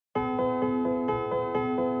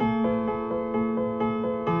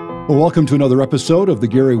Well, welcome to another episode of the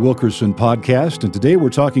Gary Wilkerson Podcast. And today we're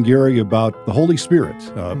talking, Gary, about the Holy Spirit,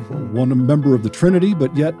 one member of the Trinity,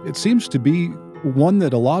 but yet it seems to be one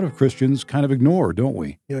that a lot of Christians kind of ignore, don't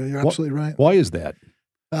we? Yeah, you're absolutely right. Why is that?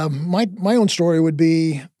 My own story would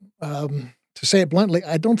be, to say it bluntly,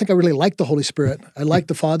 I don't think I really like the Holy Spirit. I like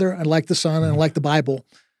the Father, I like the Son, and I like the Bible.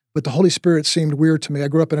 But the Holy Spirit seemed weird to me. I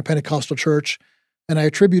grew up in a Pentecostal church, and I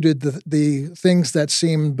attributed the things that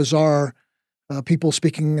seemed bizarre, people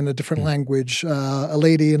speaking in a different language. A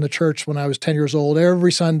lady in the church when I was 10 years old,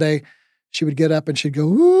 every Sunday, she would get up and she'd go,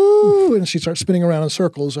 woo, and she'd start spinning around in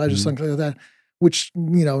circles. I just think like that, which,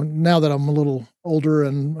 now that I'm a little older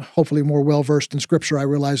and hopefully more well-versed in Scripture, I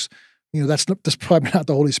realize, that's probably not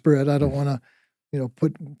the Holy Spirit. I don't want to,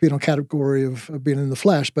 put being on category of being in the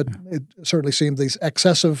flesh, but it certainly seemed these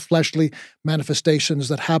excessive fleshly manifestations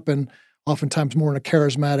that happen oftentimes more in a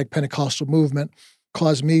charismatic Pentecostal movement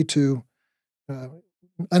caused me to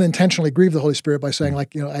unintentionally grieve the Holy Spirit by saying,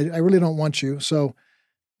 I really don't want you. So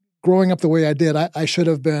growing up the way I did, I should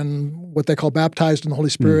have been what they call baptized in the Holy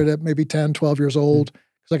Spirit at maybe 10, 12 years old,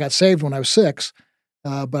 because I got saved when I was 6,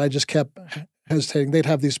 but I just kept hesitating. They'd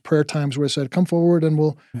have these prayer times where it said, come forward and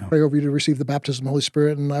we'll pray over you to receive the baptism of the Holy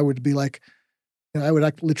Spirit. And I would be like, I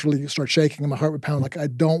would literally start shaking and my heart would pound like, I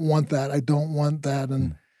don't want that. I don't want that.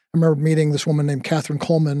 And I remember meeting this woman named Catherine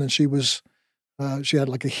Coleman, and she had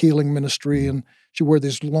like a healing ministry, and she wore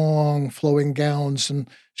these long flowing gowns, and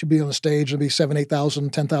she'd be on the stage and be 7,000,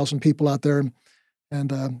 8,000, 10,000 people out there.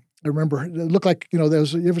 And I remember it looked like, you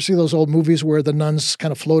ever see those old movies where the nuns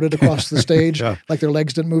kind of floated across the stage, like their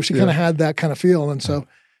legs didn't move? She kind of had that kind of feel. And so,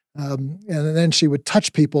 and then she would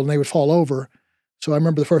touch people and they would fall over. So I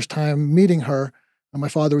remember the first time meeting her, and my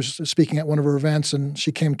father was speaking at one of her events, and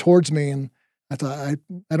she came towards me, and I thought,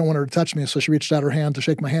 I don't want her to touch me. So she reached out her hand to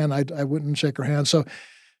shake my hand. I wouldn't shake her hand. So,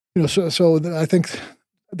 so I think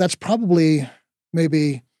that's probably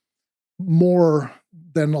maybe more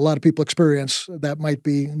than a lot of people experience that might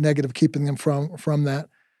be negative, keeping them from that.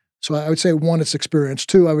 So I would say, 1, it's experience.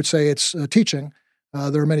 2, I would say it's teaching.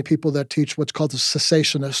 There are many people that teach what's called the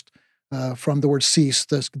cessationist, from the word cease.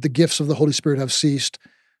 The gifts of the Holy Spirit have ceased.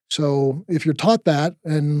 So if you're taught that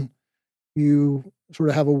and you sort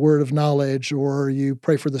of have a word of knowledge, or you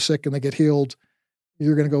pray for the sick and they get healed,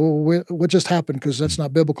 you're going to go, well, what just happened? Because that's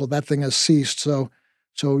not biblical. That thing has ceased. So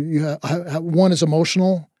you have, one is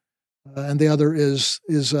emotional, and the other is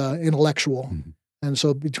intellectual. And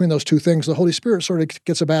so between those two things, the Holy Spirit sort of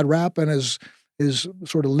gets a bad rap and is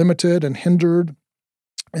sort of limited and hindered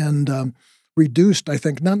and reduced. I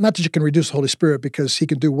think not that you can reduce the Holy Spirit, because he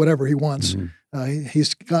can do whatever he wants.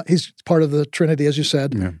 He's part of the Trinity, as you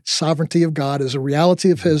said. Sovereignty of God is a reality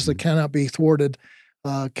of his that cannot be thwarted,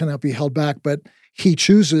 cannot be held back. But he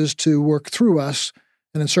chooses to work through us,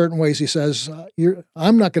 and in certain ways, he says,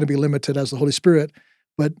 "I'm not going to be limited as the Holy Spirit,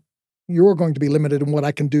 but you're going to be limited in what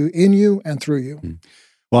I can do in you and through you."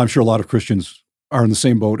 Well, I'm sure a lot of Christians are in the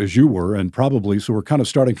same boat as you were, and probably, so we're kind of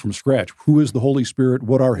starting from scratch. Who is the Holy Spirit?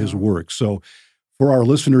 What are his works? So for our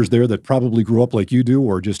listeners there that probably grew up like you do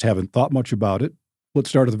or just haven't thought much about it, let's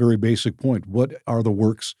start at the very basic point. What are the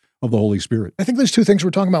works of the Holy Spirit? I think there's 2 things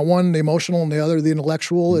we're talking about. One, the emotional, and the other, the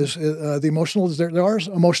intellectual. Is the emotional? There are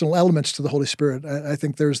emotional elements to the Holy Spirit. I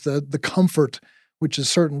think there's the comfort, which is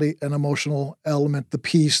certainly an emotional element, the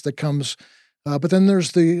peace that comes. But then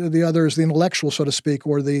there's the other is the intellectual, so to speak,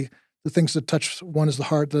 or the things that touch. One is the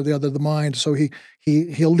heart, the other the mind. So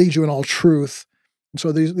he'll lead you in all truth. And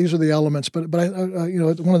so these are the elements. But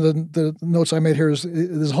one of the notes I made here is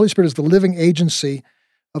the Holy Spirit is the living agency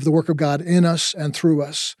of the work of God in us and through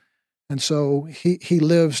us. And so he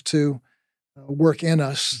lives to work in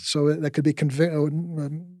us. So that could be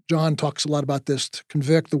John talks a lot about this, to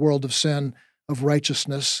convict the world of sin, of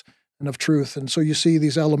righteousness, and of truth. And so you see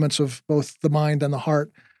these elements of both the mind and the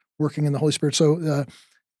heart working in the Holy Spirit.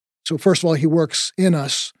 So first of all, he works in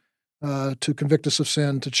us to convict us of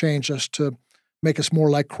sin, to change us, to make us more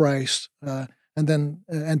like Christ, and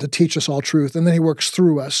to teach us all truth. And then he works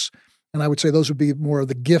through us. And I would say those would be more of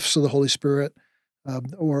the gifts of the Holy Spirit,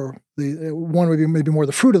 or one would be maybe more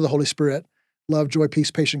the fruit of the Holy Spirit: love, joy,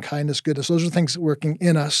 peace, patience, kindness, goodness. Those are things working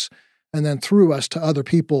in us, and then through us to other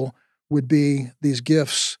people would be these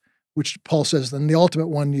gifts, which Paul says, then the ultimate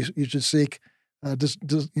one you should seek,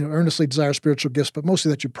 earnestly desire spiritual gifts, but mostly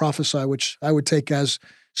that you prophesy, which I would take as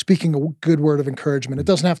speaking a good word of encouragement. It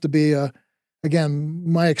doesn't have to be again,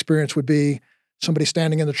 my experience would be somebody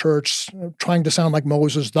standing in the church trying to sound like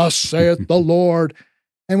Moses, "Thus saith the Lord."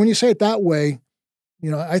 And when you say it that way,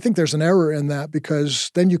 I think there's an error in that,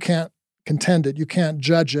 because then you can't contend it. You can't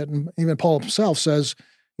judge it. And even Paul himself says,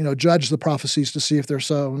 judge the prophecies to see if they're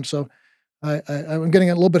so. And so I'm getting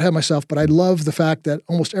a little bit ahead of myself, but I love the fact that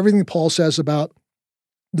almost everything Paul says about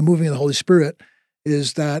the moving of the Holy Spirit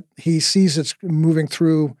is that he sees it's moving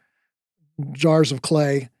through jars of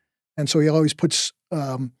clay, and so he always puts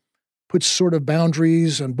sort of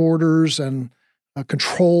boundaries and borders and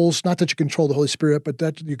controls. Not that you control the Holy Spirit, but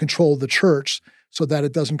that you control the church so that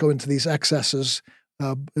it doesn't go into these excesses.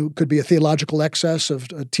 It could be a theological excess of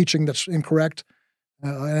teaching that's incorrect,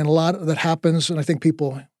 and a lot of that happens. And I think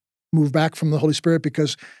people move back from the Holy Spirit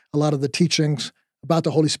because a lot of the teachings about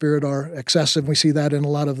the Holy Spirit are excessive. We see that in a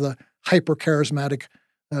lot of the hyper-charismatic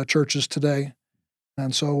churches today.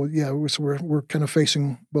 And so, yeah, we're kind of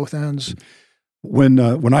facing both ends. When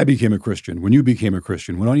I became a Christian, when you became a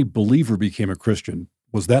Christian, when any believer became a Christian,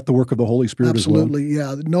 was that the work of the Holy Spirit as well? Absolutely,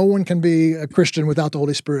 yeah. No one can be a Christian without the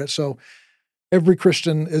Holy Spirit. So every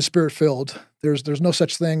Christian is Spirit-filled. There's no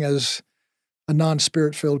such thing as a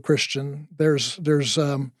non-Spirit-filled Christian.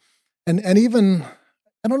 And even,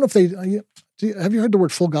 I don't know if have you heard the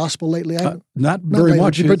word full gospel lately? Not very lately,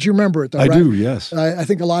 much. But you remember it though, right? I do, yes. I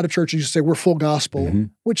think a lot of churches say we're full gospel,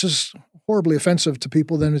 which is horribly offensive to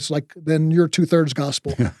people. Then it's like, then you're 2/3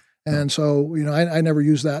 gospel. Yeah. And so, I never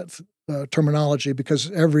use that terminology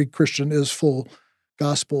because every Christian is full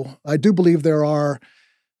gospel. I do believe there are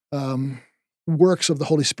works of the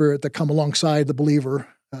Holy Spirit that come alongside the believer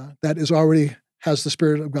that is already has the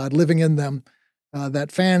Spirit of God living in them,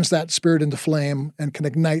 that fans that Spirit into flame and can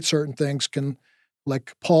ignite certain things.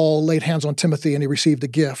 Like Paul laid hands on Timothy and he received a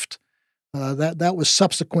gift. That was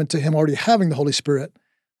subsequent to him already having the Holy Spirit.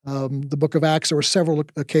 The book of Acts, there were several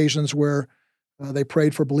occasions where they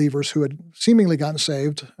prayed for believers who had seemingly gotten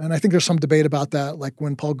saved. And I think there's some debate about that, like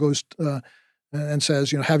when Paul goes and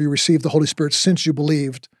says, have you received the Holy Spirit since you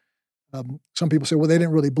believed? Some people say, well, they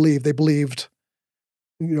didn't really believe. They believed,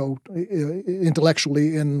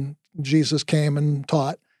 intellectually in Jesus came and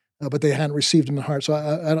taught, but they hadn't received him in the heart. So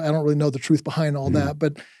I don't really know the truth behind all that.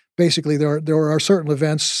 But basically, there are certain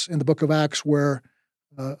events in the book of Acts where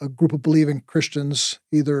a group of believing Christians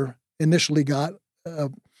either initially got a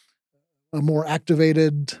more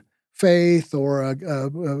activated faith or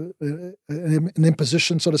an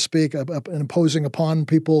imposition, so to speak, an imposing upon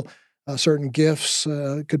people certain gifts.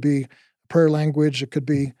 It could be prayer language. It could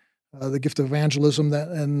be the gift of evangelism.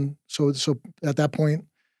 And so at that point,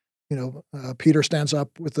 Peter stands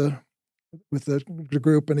up with the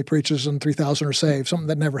group and he preaches, and 3,000 are saved. Something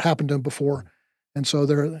that never happened to him before. And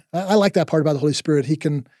so I like that part about the Holy Spirit.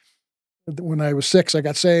 When I was 6, I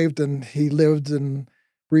got saved, and he lived and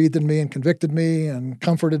breathed in me and convicted me and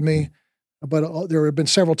comforted me. But there have been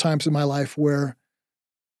several times in my life where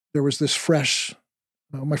there was this fresh,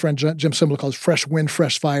 my friend Jim Cymbala calls fresh wind,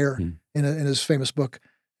 fresh fire in his famous book.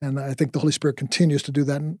 And I think the Holy Spirit continues to do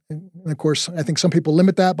that. And of course, I think some people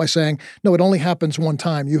limit that by saying, no, it only happens one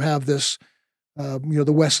time. You have this,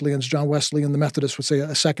 the Wesleyans, John Wesley and the Methodists would say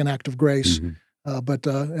a second act of grace. But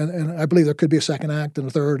I believe there could be a second act and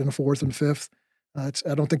a third and a fourth and a fifth.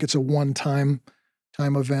 I don't think it's a one-time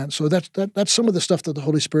event. So that's some of the stuff that the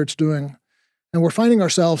Holy Spirit's doing. And we're finding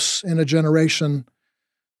ourselves in a generation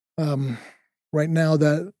right now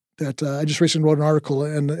that I just recently wrote an article,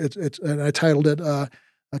 and and I titled it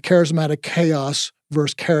a charismatic chaos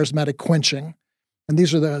versus charismatic quenching. And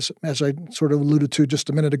these are as I sort of alluded to just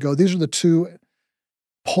a minute ago, these are the two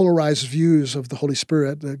polarized views of the Holy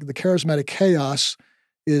Spirit. The charismatic chaos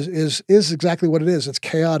is exactly what it is. It's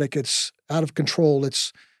chaotic. It's out of control.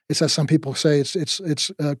 It's as some people say, it's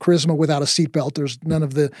charisma without a seatbelt. There's none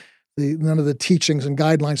of the teachings and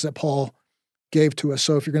guidelines that Paul gave to us.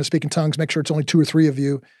 So if you're going to speak in tongues, make sure it's only 2 or 3 of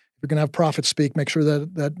you. If you're going to have prophets speak, make sure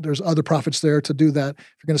that there's other prophets there to do that. If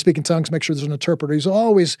you're going to speak in tongues, make sure there's an interpreter. He's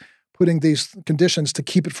always putting these conditions to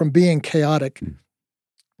keep it from being chaotic.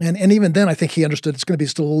 And even then, I think he understood it's going to be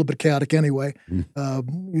still a little bit chaotic anyway.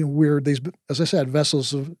 We're these, as I said,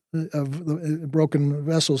 vessels of broken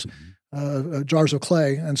vessels, jars of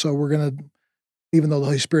clay. And so we're going to, even though the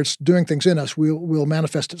Holy Spirit's doing things in us, we'll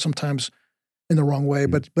manifest it sometimes in the wrong way.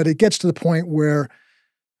 But it gets to the point where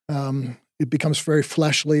it becomes very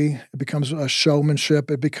fleshly. It becomes a showmanship.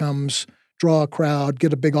 It becomes draw a crowd,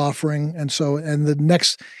 get a big offering. And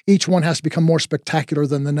each one has to become more spectacular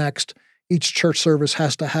than the next. Each church service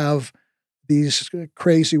has to have these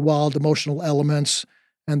crazy, wild, emotional elements.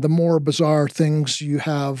 And the more bizarre things you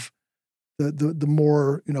have, the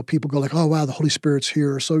more, people go like, oh, wow, the Holy Spirit's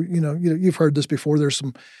here. So, you've heard this before. There's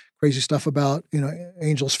some crazy stuff about,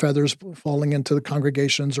 angels' feathers falling into the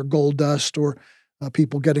congregations, or gold dust, or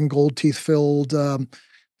people getting gold teeth filled. The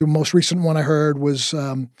most recent one I heard was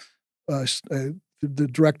the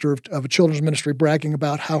director of a children's ministry bragging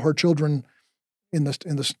about how her children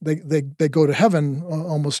they go to heaven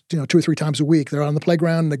almost 2 or 3 times a week. They're on the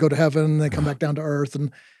playground, and they go to heaven, and they come back down to earth,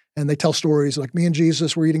 and they tell stories like me and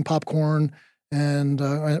Jesus were eating popcorn and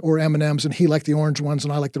or M&Ms, and he liked the orange ones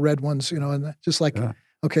and I like the red ones, and just like,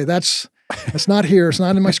 okay, that's not here. It's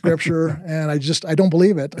not in my scripture, and I don't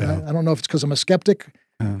believe it. Yeah. I don't know if it's because I'm a skeptic.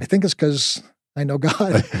 I think it's because I know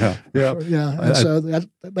God. Yeah. And so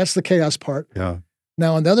that's the chaos part. Yeah.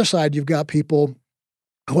 Now on the other side, you've got people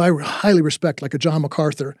who I highly respect, like a John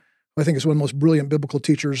MacArthur, who I think is one of the most brilliant biblical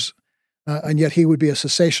teachers, and yet he would be a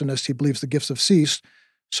cessationist. He believes the gifts have ceased.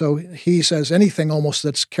 So he says anything almost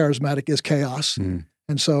that's charismatic is chaos.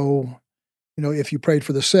 And so, if you prayed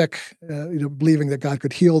for the sick, believing that God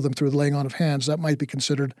could heal them through the laying on of hands, that might be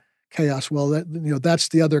considered chaos. Well, that's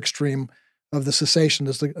the other extreme of the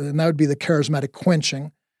cessationist, and that would be the charismatic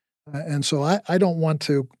quenching. And so I don't want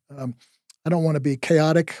to. I don't want to be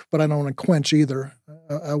chaotic, but I don't want to quench either.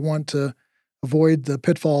 I want to avoid the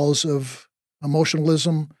pitfalls of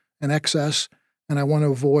emotionalism and excess, and I want to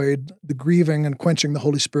avoid the grieving and quenching the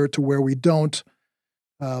Holy Spirit to where we don't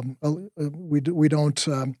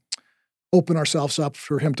open ourselves up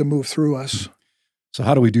for Him to move through us. So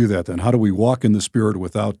how do we do that then? How do we walk in the Spirit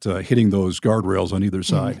without hitting those guardrails on either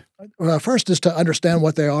side? First is to understand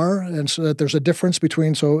what they are, and so that there's a difference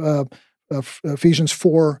between. So Ephesians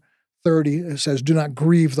 4:30, it says, "Do not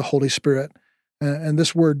grieve the Holy Spirit." And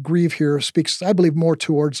this word grieve here speaks, I believe, more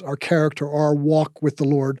towards our character, our walk with the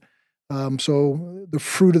Lord. So the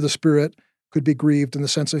fruit of the Spirit could be grieved in the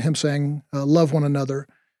sense of Him saying, love one another,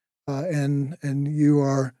 and you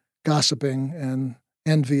are gossiping and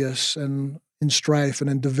envious and in strife and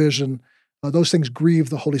in division. Those things grieve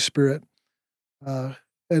the Holy Spirit.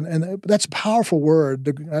 And that's a powerful word.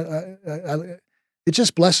 It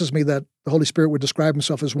just blesses me that the Holy Spirit would describe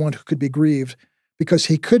Himself as one who could be grieved, because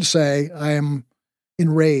He could say, I am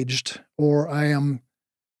enraged, or I am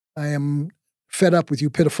fed up with you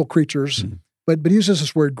pitiful creatures. But he uses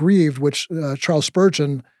this word grieved, which Charles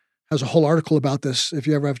Spurgeon has a whole article about this. If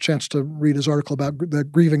you ever have a chance to read his article about the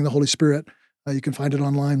grieving the Holy Spirit, you can find it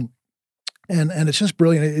online. And it's just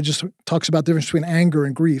brilliant. It just talks about the difference between anger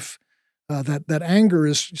and grief. That anger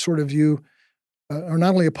is sort of you are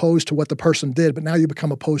not only opposed to what the person did, but now you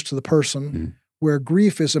become opposed to the person, where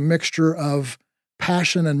grief is a mixture of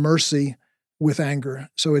passion and mercy with anger.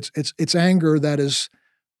 So it's anger that is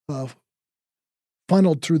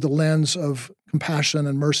funneled through the lens of compassion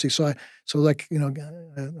and mercy. So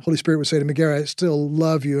the Holy Spirit would say to me, Gary, I still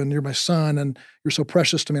love you, and you're my son, and you're so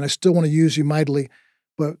precious to me, and I still want to use you mightily.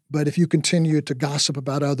 But if you continue to gossip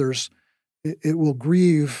about others, it will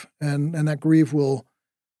grieve, and that grief will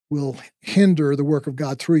hinder the work of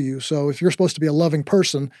God through you. So if you're supposed to be a loving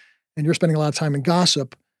person and you're spending a lot of time in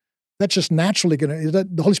gossip, that's just naturally the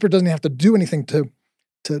Holy Spirit doesn't have to do anything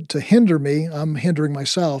to hinder me. I'm hindering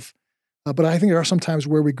myself. But I think there are some times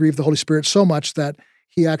where we grieve the Holy Spirit so much that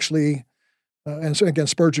He actually, and so again,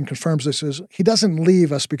 Spurgeon confirms this, is He doesn't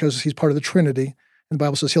leave us because He's part of the Trinity. And the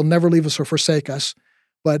Bible says He'll never leave us or forsake us,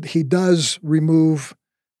 but He does remove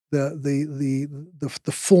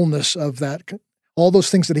the fullness of that, all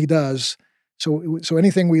those things that He does. So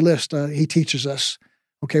anything we list, He teaches us.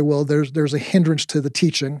 Okay, well, there's a hindrance to the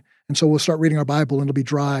teaching, and so we'll start reading our Bible and it'll be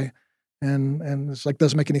dry, and it's like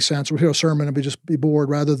doesn't make any sense. We'll hear a sermon and just be bored,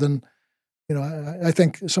 rather than, I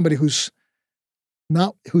think somebody who's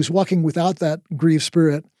walking without that grieved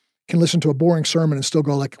spirit can listen to a boring sermon and still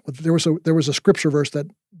go like, there was a scripture verse that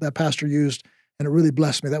pastor used, and it really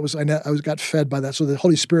blessed me. I got fed by that. So the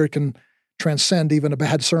Holy Spirit can transcend even a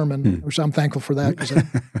bad sermon, which I'm thankful for that, because I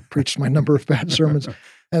preached my number of bad sermons.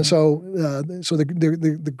 And so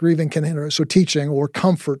the grieving can hinder. So teaching or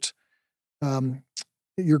comfort,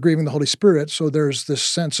 you're grieving the Holy Spirit. So there's this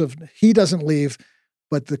sense of He doesn't leave,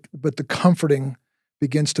 but the comforting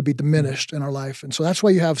begins to be diminished in our life. And so that's why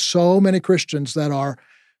you have so many Christians that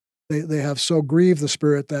they have so grieved the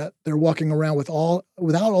Spirit that they're walking around without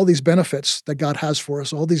all these benefits that God has for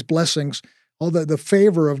us, all these blessings, all the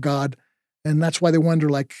favor of God. And that's why they wonder,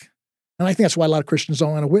 and I think that's why a lot of Christians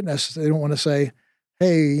don't want to witness. They don't want to say,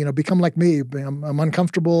 hey, become like me. I'm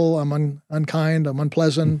uncomfortable, I'm unkind, I'm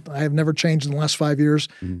unpleasant. I have never changed in the last 5 years.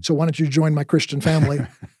 So why don't you join my Christian family?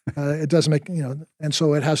 It doesn't make, and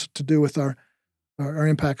so it has to do with our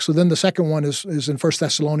impact. So then the second one is in 1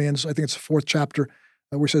 Thessalonians, I think it's the 4th chapter,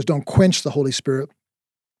 where it says, don't quench the Holy Spirit.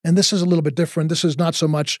 And this is a little bit different. This is not so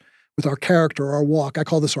much with our character or our walk. I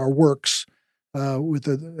call this our works.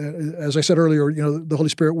 As I said earlier, the Holy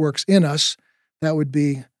Spirit works in us. That would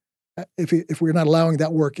be, if we're not allowing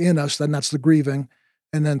that work in us, then that's the grieving,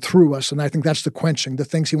 and then through us. And I think that's the quenching, the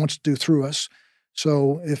things He wants to do through us.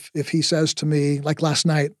 So if He says to me, like last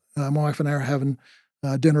night, My wife and I are having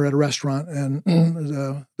dinner at a restaurant, and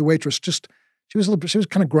the waitress she was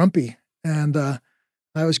kind of grumpy, and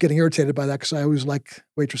I was getting irritated by that because I always like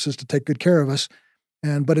waitresses to take good care of us.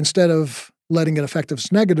 But instead of letting it affect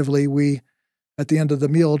us negatively, we at the end of the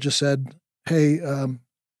meal just said, "Hey,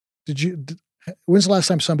 when's the last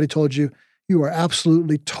time somebody told you you are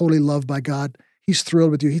absolutely totally loved by God? He's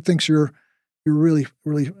thrilled with you. He thinks you're really,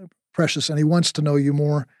 really precious, and he wants to know you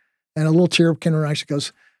more." And a little tear came in her eye. She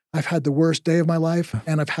goes, "I've had the worst day of my life,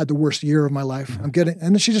 and I've had the worst year of my life. And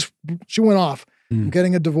then she went off. I'm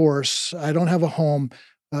getting a divorce. I don't have a home.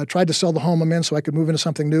 Tried to sell the home I'm in so I could move into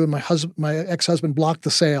something new. And my ex-husband blocked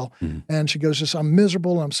the sale." And she goes, I'm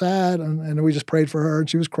miserable. I'm sad. And we just prayed for her, and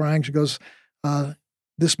she was crying. She goes,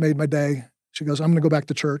 "This made my day." She goes, "I'm going to go back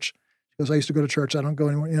to church." She goes, "I used to go to church. I don't go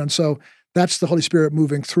anymore." And so that's the Holy Spirit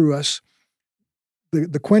moving through us.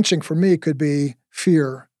 The quenching for me could be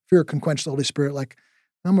fear. Fear can quench the Holy Spirit. Like,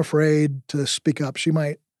 I'm afraid to speak up. She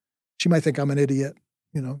might think I'm an idiot,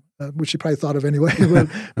 which she probably thought of anyway.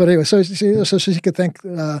 but anyway, so she could think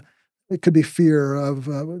it could be fear of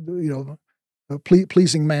a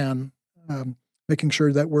pleasing man, making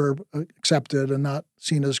sure that we're accepted and not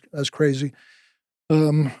seen as crazy.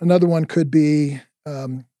 Another one could be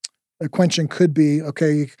a quenching. Could be,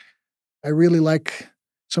 okay, I really like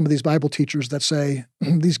some of these Bible teachers that say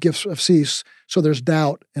these gifts have ceased, so there's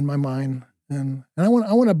doubt in my mind, and I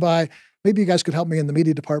want to buy. Maybe you guys could help me in the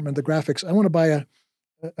media department, the graphics. I want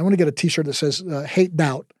to get a T-shirt that says "Hate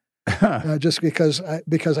Doubt," just because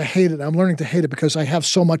I hate it. I'm learning to hate it because I have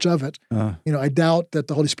so much of it. I doubt that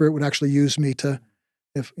the Holy Spirit would actually use me so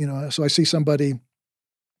I see somebody,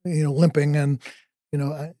 limping, and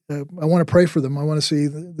I want to pray for them. I want to see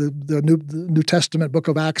the New Testament book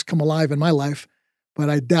of Acts come alive in my life. But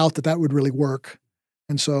I doubt that would really work.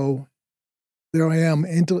 And so there I am.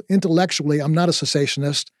 Intellectually, I'm not a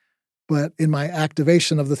cessationist, but in my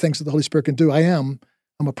activation of the things that the Holy Spirit can do, I'm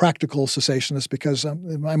a practical cessationist because I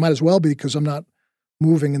might as well be, because I'm not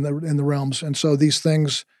moving in the realms. And so these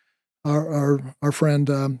things, our friend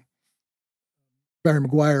Barry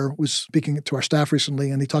McGuire was speaking to our staff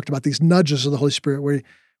recently, and he talked about these nudges of the Holy Spirit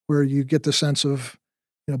where you get the sense of,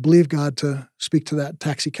 believe God to speak to that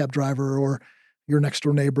taxi cab driver or your next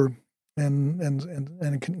door neighbor, and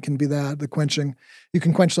it can be that the quenching. You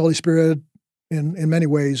can quench the Holy Spirit in many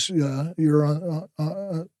ways. You're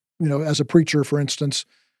as a preacher, for instance,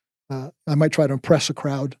 I might try to impress a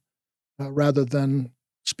crowd rather than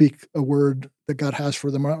speak a word that God has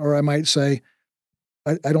for them, or I might say,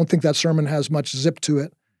 I don't think that sermon has much zip to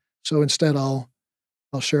it, so instead I'll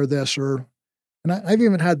share this. And I've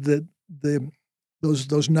even had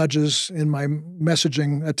those nudges in my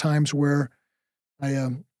messaging at times where I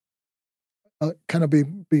kind of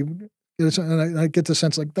and I get the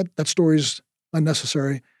sense like that story's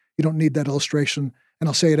unnecessary. You don't need that illustration, and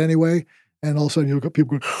I'll say it anyway. And all of a sudden, you'll get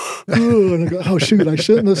people going, "Oh," and I go, "Oh shoot, I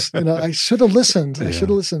shouldn't have. I should have listened. I should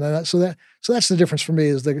have listened." And so that's the difference for me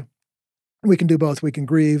is that we can do both. We can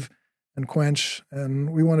grieve and quench,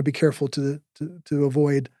 and we want to be careful to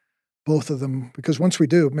avoid both of them, because once we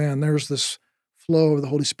do, man, there's this flow of the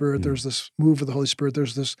Holy Spirit. There's this move of the Holy Spirit.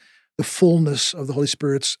 There's the fullness of the Holy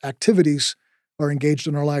Spirit's activities are engaged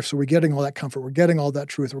in our life. So we're getting all that comfort. We're getting all that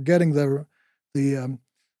truth. We're getting the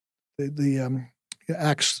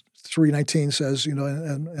Acts 3:19 says,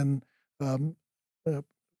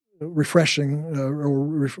 refreshing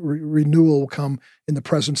or renewal will come in the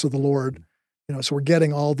presence of the Lord. So we're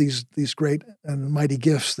getting all these great and mighty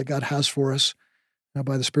gifts that God has for us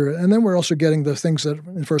by the Spirit. And then we're also getting the things that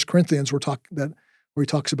in 1 Corinthians where he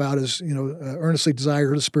talks about is, earnestly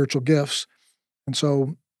desire the spiritual gifts. And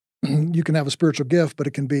so you can have a spiritual gift, but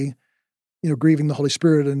it can be, grieving the Holy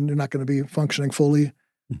Spirit, and you're not going to be functioning fully.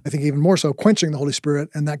 I think even more so quenching the Holy Spirit,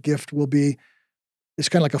 and that gift will be, it's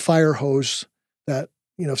kind of like a fire hose that,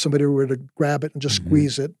 if somebody were to grab it and just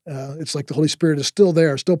squeeze it, it's like the Holy Spirit is still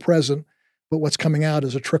there, still present, but what's coming out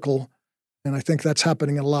is a trickle. And I think that's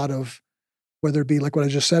happening in a lot of, whether it be like what I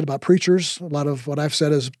just said about preachers, a lot of what I've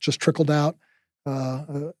said is just trickled out.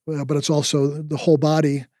 But it's also the whole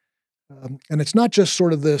body, and it's not just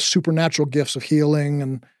sort of the supernatural gifts of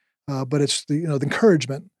healing, but it's the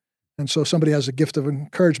encouragement. And so somebody has a gift of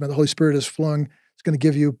encouragement. The Holy Spirit is flowing. It's going to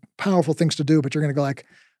give you powerful things to do, but you're going to go like,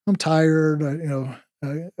 I'm tired.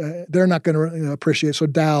 They're not going to appreciate. So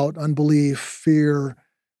doubt, unbelief, fear,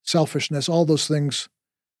 selfishness, all those things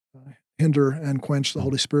hinder and quench the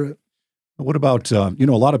Holy Spirit. What about, a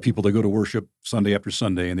lot of people, they go to worship Sunday after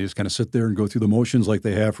Sunday, and they just kind of sit there and go through the motions like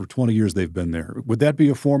they have for 20 years they've been there. Would that be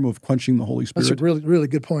a form of quenching the Holy Spirit? That's a really, really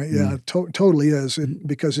good point. Yeah, totally is,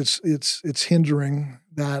 because it's hindering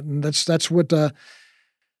that. And that's what,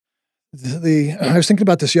 I was thinking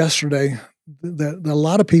about this yesterday. That a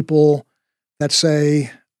lot of people that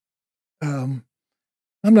say, I'm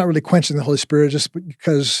not really quenching the Holy Spirit just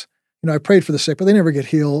because I prayed for the sick, but they never get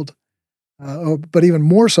healed. But even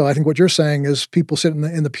more so, I think what you're saying is people sit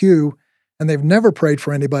in the pew and they've never prayed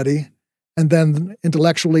for anybody, and then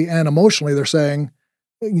intellectually and emotionally they're saying,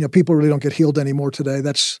 people really don't get healed anymore today.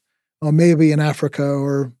 That's maybe in Africa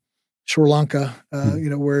or Sri Lanka,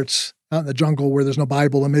 where it's out in the jungle where there's no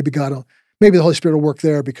Bible, and maybe the Holy Spirit will work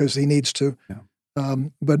there because He needs to. Yeah.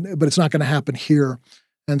 But it's not going to happen here.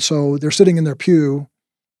 And so they're sitting in their pew,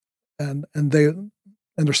 and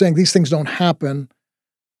they're saying these things don't happen.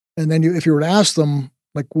 And then if you were to ask them,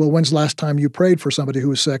 like, well, when's the last time you prayed for somebody who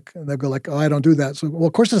was sick? And they'll go like, oh, I don't do that. So, well,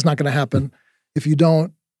 of course that's not going to happen if you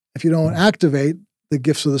don't activate the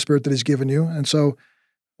gifts of the Spirit that He's given you. And so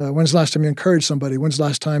when's the last time you encouraged somebody? When's the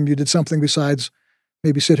last time you did something besides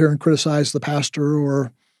maybe sit here and criticize the pastor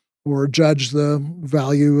or judge the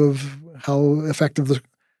value of how effective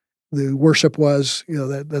the worship was,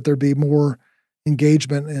 that there'd be more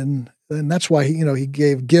engagement and that's why he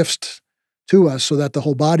gave gifts to us so that the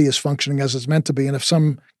whole body is functioning as it's meant to be. And if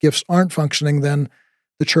some gifts aren't functioning, then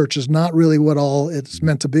the church is not really what all it's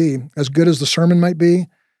meant to be. As good as the sermon might be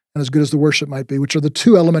and as good as the worship might be, which are the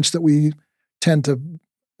two elements that we tend to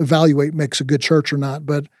evaluate makes a good church or not.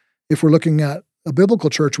 But if we're looking at a biblical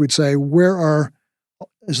church, we'd say,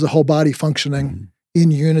 is the whole body functioning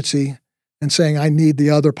in unity and saying, I need the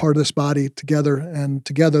other part of this body together, and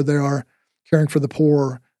together they are caring for the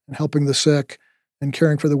poor and helping the sick and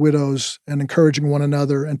caring for the widows and encouraging one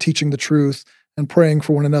another and teaching the truth and praying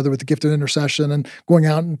for one another with the gift of intercession and going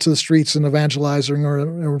out into the streets and evangelizing or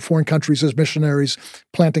in foreign countries as missionaries,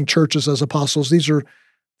 planting churches as apostles. These are,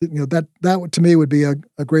 that to me would be a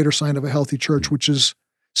greater sign of a healthy church, which is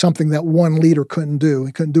something that one leader couldn't do.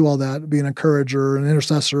 He couldn't do all that, be an encourager, an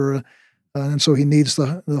intercessor, and so he needs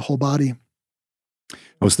the whole body.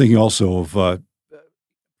 I was thinking also of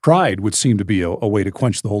pride would seem to be a way to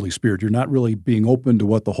quench the Holy Spirit. You're not really being open to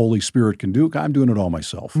what the Holy Spirit can do. I'm doing it all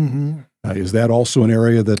myself. Mm-hmm. Is that also an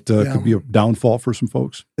area that could be a downfall for some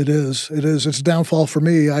folks? It is. It's a downfall for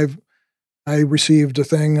me. I received a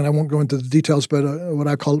thing, and I won't go into the details, but what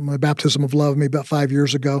I call my baptism of love, maybe about 5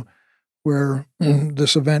 years ago, where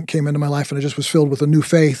this event came into my life, and I just was filled with a new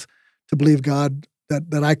faith to believe God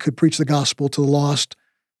that I could preach the gospel to the lost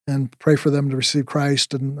and pray for them to receive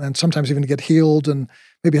Christ, and sometimes even to get healed, and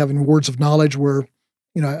maybe having words of knowledge where,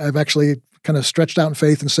 I've actually kind of stretched out in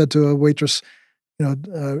faith and said to a waitress,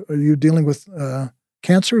 are you dealing with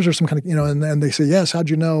cancers or some kind of, and they say, yes, how'd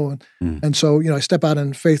you know? And so, I step out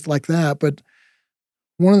in faith like that. But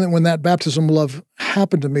when that baptism of love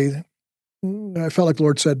happened to me, I felt like the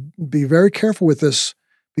Lord said, be very careful with this,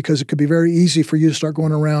 because it could be very easy for you to start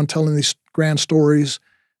going around telling these grand stories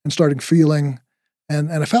and starting feeling. And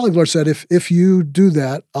I felt like the Lord said, if you do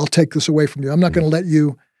that, I'll take this away from you. I'm not going to let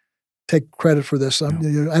you take credit for this.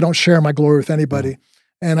 I don't share my glory with anybody.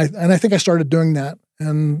 And I think I started doing that.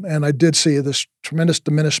 And I did see this tremendous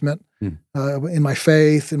diminishment in my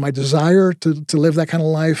faith, in my desire to live that kind of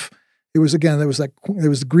life. It was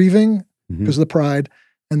the grieving because of the pride.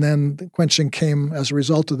 And then the quenching came as a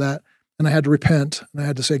result of that. And I had to repent. And I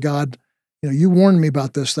had to say, God, you warned me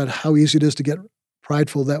about this, that how easy it is to get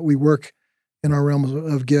prideful, that we work in our realm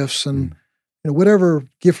of gifts. And whatever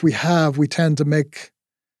gift we have, we tend to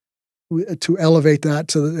elevate that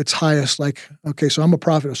to its highest. Like, okay, so I'm a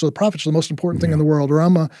prophet. So the prophet's the most important thing in the world. Or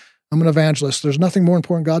I'm an evangelist. There's nothing more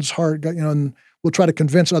important. God's heart, and we'll try to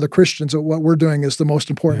convince other Christians that what we're doing is the most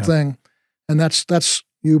important thing. And that's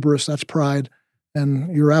hubris, that's pride.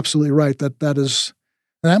 And you're absolutely right that is,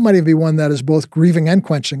 and that might even be one that is both grieving and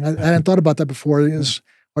quenching. I hadn't thought about that before.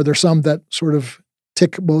 Are there some that sort of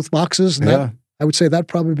tick both boxes? And that, I would say that'd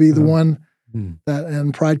probably be the one that,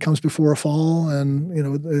 and pride comes before a fall.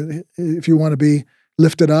 And, if you want to be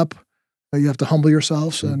lifted up, you have to humble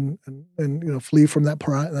yourselves and flee from that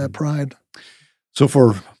pride. So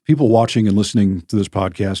for people watching and listening to this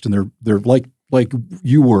podcast, and they're like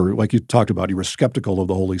you talked about, you were skeptical of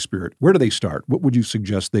the Holy Spirit. Where do they start? What would you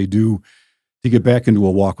suggest they do to get back into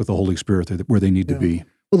a walk with the Holy Spirit where they need to be?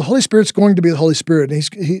 Well, the Holy Spirit's going to be the Holy Spirit.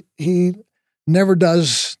 And he never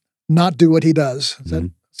does not do what he does. Is that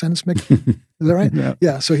sentence make? Is that right?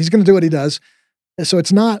 Yeah. So he's going to do what he does. So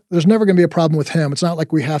there's never going to be a problem with him. It's not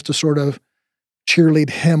like we have to sort of cheerlead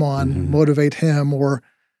him on, motivate him, or,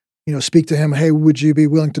 speak to him. Hey, would you be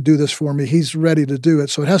willing to do this for me? He's ready to do it.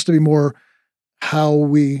 So it has to be more how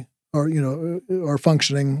we are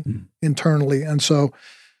functioning internally. And so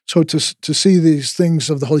to see these things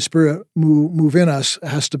of the Holy Spirit move in us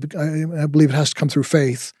I believe it has to come through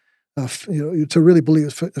faith. to really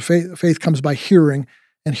believe. Faith comes by hearing,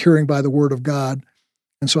 and hearing by the word of God.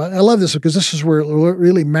 And so I love this because this is where it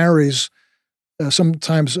really marries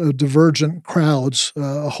sometimes divergent crowds,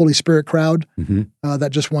 a Holy Spirit crowd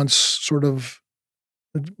that just wants sort of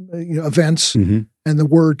events, and the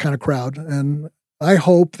word kind of crowd. And I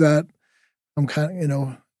hope that I'm kind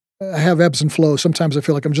of, I have ebbs and flows. Sometimes I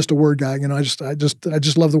feel like I'm just a word guy. I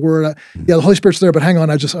just love the word. Yeah, the Holy Spirit's there, but hang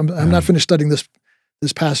on, I'm not finished studying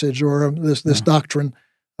this passage or this doctrine.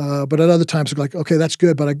 But at other times, like, okay, that's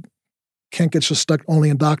good, but I can't get just stuck only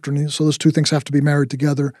in doctrine. So those two things have to be married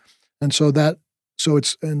together. And so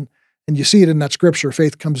it's and you see it in that scripture.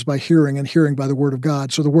 Faith comes by hearing, and hearing by the word of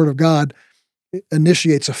God. So the word of God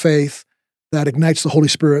initiates a faith that ignites the Holy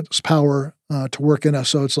Spirit's power to work in us.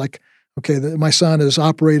 So it's like, okay, my son is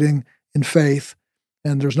operating in faith,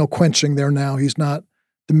 and there's no quenching there now. He's not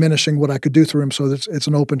diminishing what I could do through him. So it's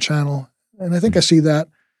an open channel. And I think I see that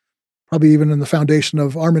probably even in the foundation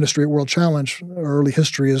of our ministry at World Challenge, our early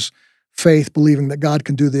history is faith, believing that God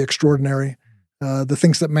can do the extraordinary. The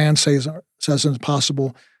things that man says is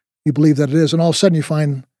impossible, you believe that it is. And all of a sudden you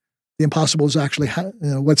find the impossible is actually,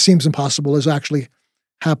 what seems impossible is actually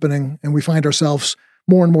happening. And we find ourselves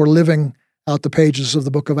more and more living out the pages of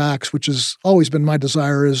the book of Acts, which has always been my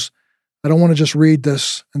desire. Is I don't want to just read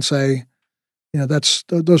this and say,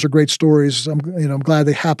 those are great stories. I'm glad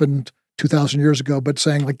they happened 2,000 years ago, but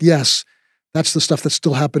saying like, yes, that's the stuff that's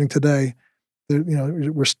still happening today.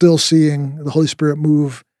 We're still seeing the Holy Spirit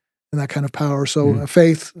move in that kind of power. So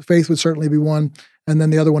faith would certainly be one. And then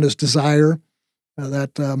the other one is desire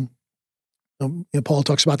that Paul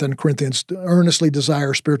talks about that in Corinthians, earnestly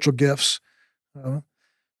desire spiritual gifts. So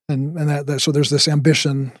there's this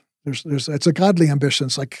ambition. It's a godly ambition.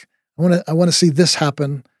 It's like I want to see this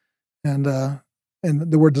happen, and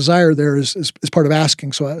the word desire there is part of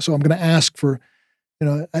asking. So I'm going to ask for,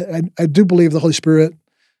 I do believe the Holy Spirit,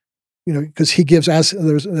 because He gives as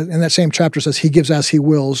there's in that same chapter says He gives as He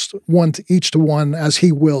wills, each to one as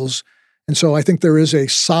He wills, and so I think there is a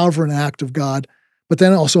sovereign act of God. But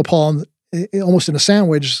then also Paul, almost in a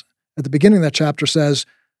sandwich at the beginning of that chapter, says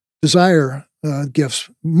desire gifts,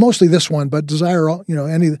 mostly this one, but desire,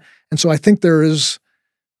 any. And so I think there's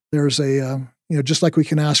a, just like we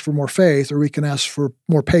can ask for more faith or we can ask for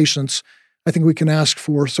more patience, I think we can ask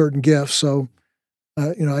for certain gifts. So,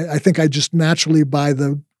 I think I just naturally, by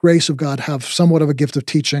the grace of God, have somewhat of a gift of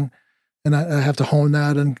teaching, and I have to hone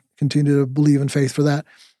that and continue to believe in faith for that.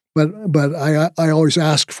 But I always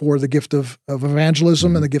ask for the gift of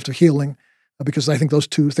evangelism and the gift of healing, because I think those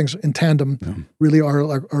two things in tandem really are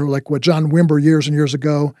like what John Wimber years and years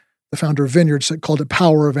ago, the founder of Vineyard, called it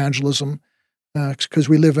power evangelism, because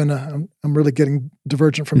we live in I'm really getting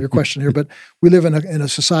divergent from your question here, but we live in a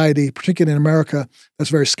society, particularly in America, that's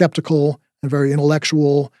very skeptical and very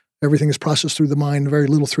intellectual. Everything is processed through the mind, very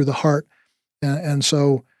little through the heart. And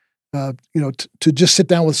so, to just sit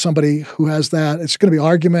down with somebody who has that, it's going to be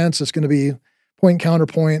arguments, it's going to be point and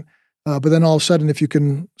counterpoint, but then all of a sudden, if you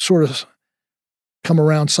can sort of come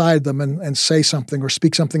around side them and say something or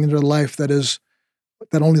speak something into their life that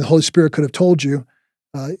only the Holy Spirit could have told you,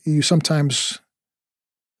 you sometimes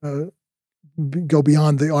go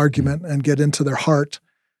beyond the argument and get into their heart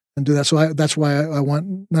and do that. So that's why I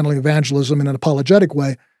want not only evangelism in an apologetic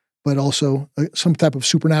way, but also some type of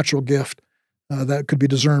supernatural gift that could be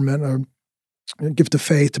discernment or a gift of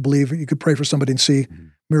faith to believe. You could pray for somebody and see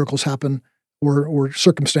miracles happen or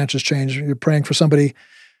circumstances change. You're praying for somebody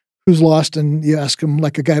who's lost, and you ask him,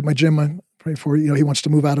 like a guy at my gym I'm praying for, he wants to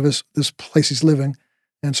move out of this place he's living.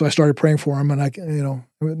 And so I started praying for him, and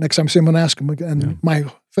next time I see him, I'm going to ask him. And my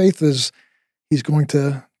faith is he's going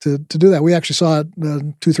to do that. We actually saw it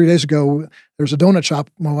 2-3 days ago. There's a donut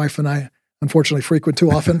shop my wife and I unfortunately frequent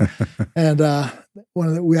too often. And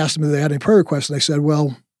we asked them if they had any prayer requests, and they said,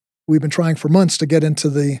 well, we've been trying for months to get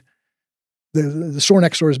into the store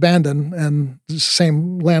next door is abandoned, and it's the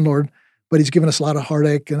same landlord, but he's given us a lot of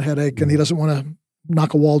heartache and headache, and he doesn't want to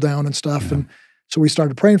knock a wall down and stuff. Yeah. And so we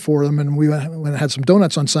started praying for them, and we went and had some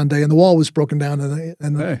donuts on Sunday, and the wall was broken down,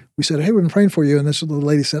 and we said, hey, we've been praying for you. And this little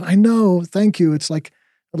lady said, I know, thank you. It's like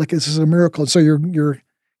this is a miracle. And so you're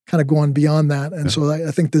kind of going beyond that. And so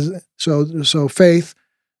I think so faith,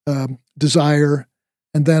 desire,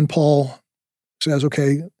 and then Paul says,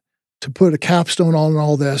 okay, to put a capstone on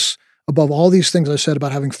all this, above all these things I said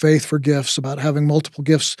about having faith for gifts, about having multiple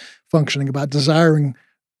gifts functioning, about desiring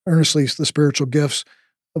earnestly the spiritual gifts,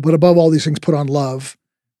 but above all these things, put on love.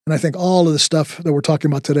 And I think all of the stuff that we're talking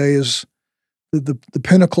about today is the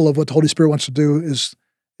pinnacle of what the Holy Spirit wants to do is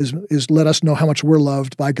let us know how much we're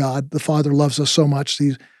loved by God. The Father loves us so much.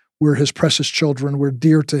 We're His precious children. We're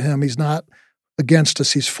dear to Him. He's not against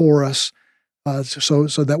us. He's for us, so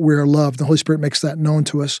that we are loved. The Holy Spirit makes that known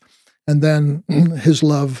to us. And then his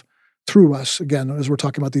love through us, again, as we're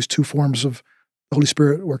talking about these two forms of the Holy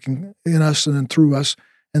Spirit working in us and then through us.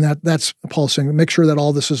 And that's Paul saying, make sure that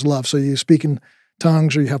all this is love. So you speak in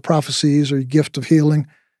tongues, or you have prophecies, or you gift of healing.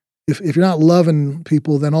 If you're not loving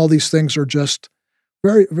people, then all these things are just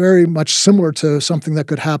very, very much similar to something that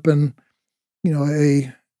could happen.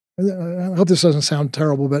 I hope this doesn't sound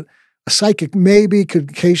terrible, but a psychic maybe could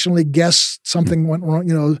occasionally guess something went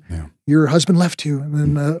wrong. Your husband left you, and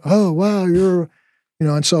then, oh, wow,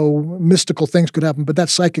 and so mystical things could happen, but that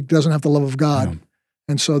psychic doesn't have the love of God. Yeah.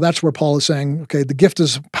 And so that's where Paul is saying, okay, the gift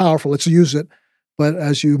is powerful, let's use it. But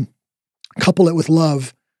as you couple it with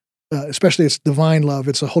love, especially it's divine love,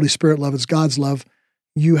 it's a Holy Spirit love, it's God's love,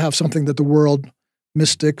 you have something that the world,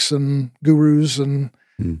 mystics and gurus and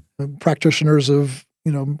practitioners of,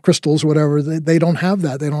 crystals, whatever, they don't have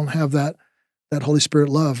that. They don't have that Holy Spirit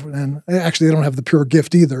love. And actually, they don't have the pure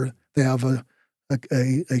gift either. They have a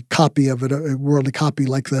copy of it, a worldly copy,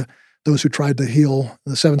 like those who tried to heal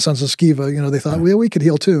the seven sons of Sceva. They thought, well, we could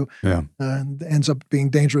heal too. Yeah. And ends up being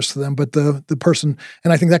dangerous to them. But the person,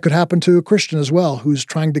 and I think that could happen to a Christian as well, who's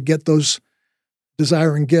trying to get those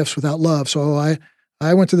desiring gifts without love. So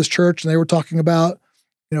I went to this church, and they were talking about,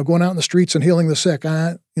 going out in the streets and healing the sick.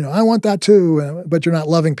 I want that too, but you're not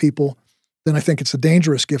loving people. Then I think it's a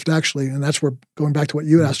dangerous gift, actually. And that's where, going back to what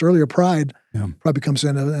you asked earlier, pride probably comes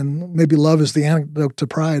in. And maybe love is the antidote to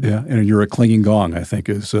pride. Yeah, and you're a clanging gong, I think,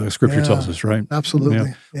 as Scripture tells us, right?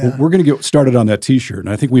 Absolutely. Yeah. Well, we're going to get started on that T-shirt. And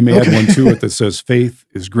I think we may add one to it that says, faith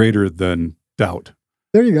is greater than doubt.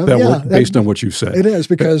 There you go. Based on what you said. It is,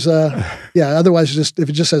 because, otherwise, if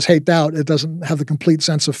it just says hate doubt, it doesn't have the complete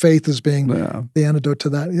sense of faith as being the antidote to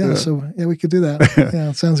that. So we could do that.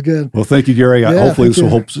 It sounds good. Well, thank you, Gary. Hopefully this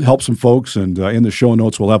will help some folks, and in the show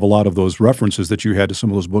notes, we'll have a lot of those references that you had to some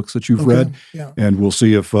of those books that you've read, and we'll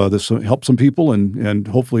see if this helps some people, and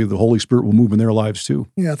hopefully the Holy Spirit will move in their lives too.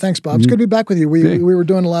 Yeah, thanks, Bob. It's good to be back with you. We were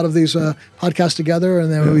doing a lot of these podcasts together,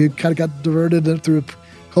 and then we kind of got diverted through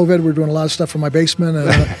COVID. We're doing a lot of stuff from my basement, and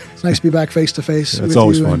it's nice to be back face to face. It's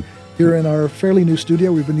always fun. Here in our fairly new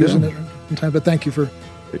studio, we've been using it in time. But thank you for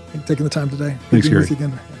taking the time today. Thanks, Gary. With you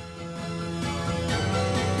again.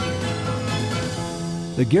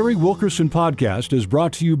 The Gary Wilkerson Podcast is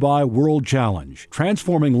brought to you by World Challenge,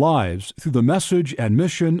 transforming lives through the message and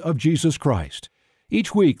mission of Jesus Christ.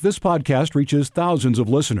 Each week, this podcast reaches thousands of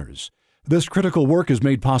listeners. This critical work is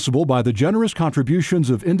made possible by the generous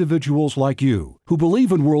contributions of individuals like you who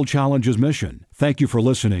believe in World Challenge's mission. Thank you for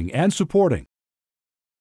listening and supporting